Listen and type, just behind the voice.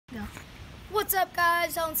What's up,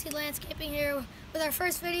 guys? LNC Landscaping here with our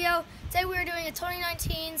first video. Today we are doing a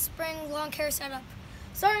 2019 spring lawn care setup.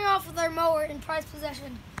 Starting off with our mower in prized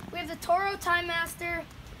possession. We have the Toro Time Master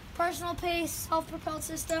personal pace self-propelled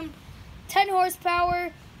system, 10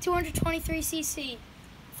 horsepower, 223cc,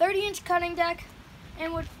 30-inch cutting deck,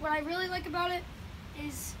 and what I really like about it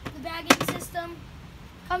is the bagging system.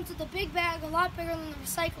 Comes with a big bag, a lot bigger than the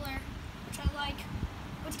recycler, which I like,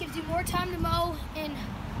 which gives you more time to mow and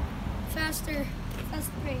faster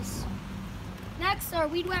pace. Next, our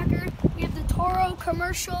weed whacker. We have the Toro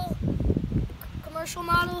commercial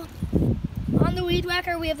model. On the weed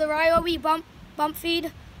whacker, we have the Ryobi bump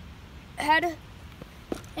feed head.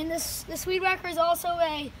 And this weed whacker is also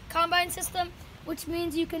a combine system, which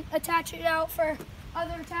means you can attach it out for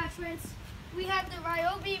other attachments. We have the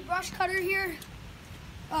Ryobi brush cutter here.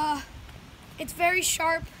 It's very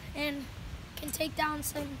sharp and can take down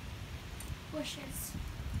some bushes.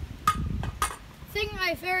 Thing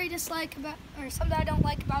I very dislike about, or something I don't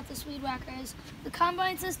like about this weed whacker is the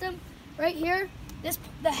combine system. Right here,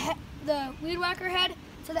 the weed whacker head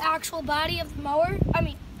to the actual body of the mower,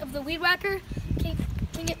 of the weed whacker, can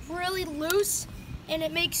get really loose, and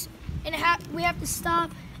it makes we have to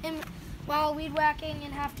stop while weed whacking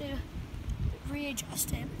and have to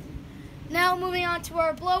readjust it. Now moving on to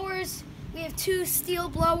our blowers, we have two steel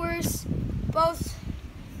blowers. Both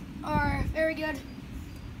are very good.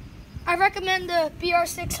 I recommend the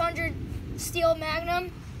BR600 Steel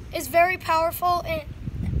Magnum. It's very powerful and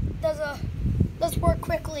does work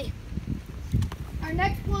quickly. Our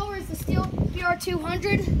next blower is the Steel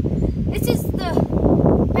BR200. This is the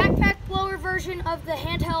backpack blower version of the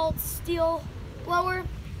handheld steel blower.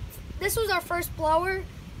 This was our first blower,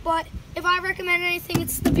 but if I recommend anything,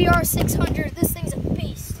 it's the BR600. This thing's a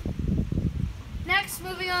beast. Next,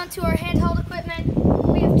 moving on to our handheld equipment,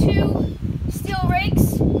 we have two steel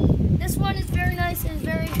rakes. This one is very nice and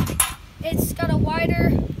it's got a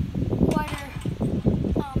wider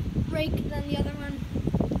rake than the other one.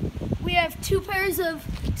 We have two pairs of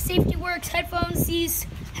Safety Works headphones. These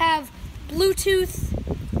have Bluetooth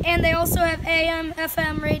and they also have AM,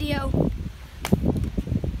 FM radio.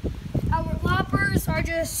 Our loppers are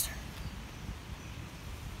just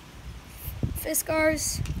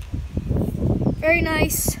Fiskars. Very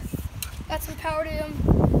nice. Got some power to them.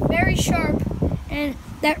 Very sharp, and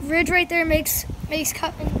that ridge right there makes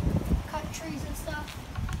cutting trees and stuff,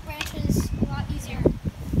 branches, a lot easier.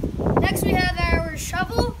 Next, we have our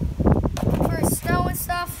shovel for snow and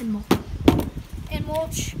stuff and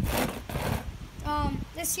mulch.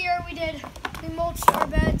 This year we mulched our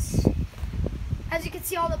beds. As you can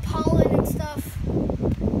see, all the pollen and stuff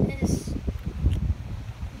is.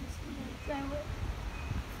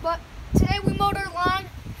 But today we mowed our lawn.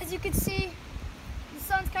 As you can see, the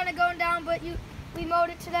sun's kind of going down, but we mowed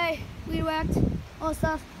it today. We whacked all the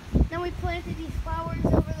stuff. Then we planted these flowers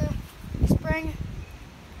over the spring.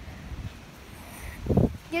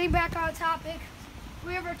 Getting back on topic,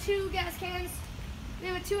 we have our two gas cans. We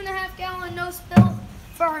have a 2.5 gallon no spill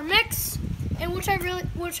for our mix, and which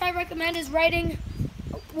I recommend is writing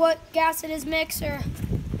what gas it is, mix or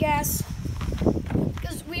gas,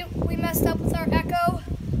 because we messed up with our Echo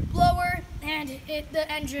blower and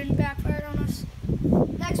the engine backfired on us.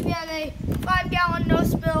 Next, we have a 5 gallon no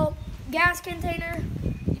spill gas container.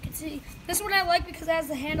 You can see this one I like because it has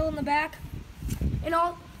the handle in the back, and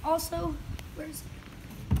also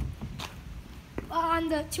on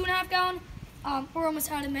the 2.5 gallon, we're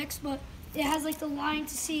almost out of mix, but it has like the line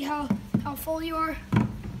to see how full you are.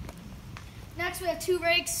 Next, we have two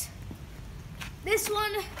rakes. This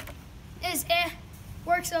one is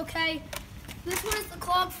works okay. This one is the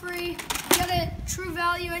clog-free. Got a True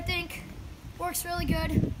Value, I think. Works really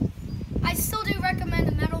good. I still do recommend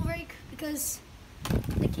a metal rake because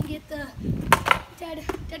they can get the dead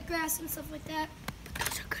grass and stuff like that. But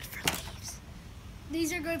those are good for leaves.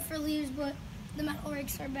 These are good for leaves, but the metal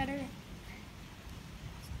rakes are better.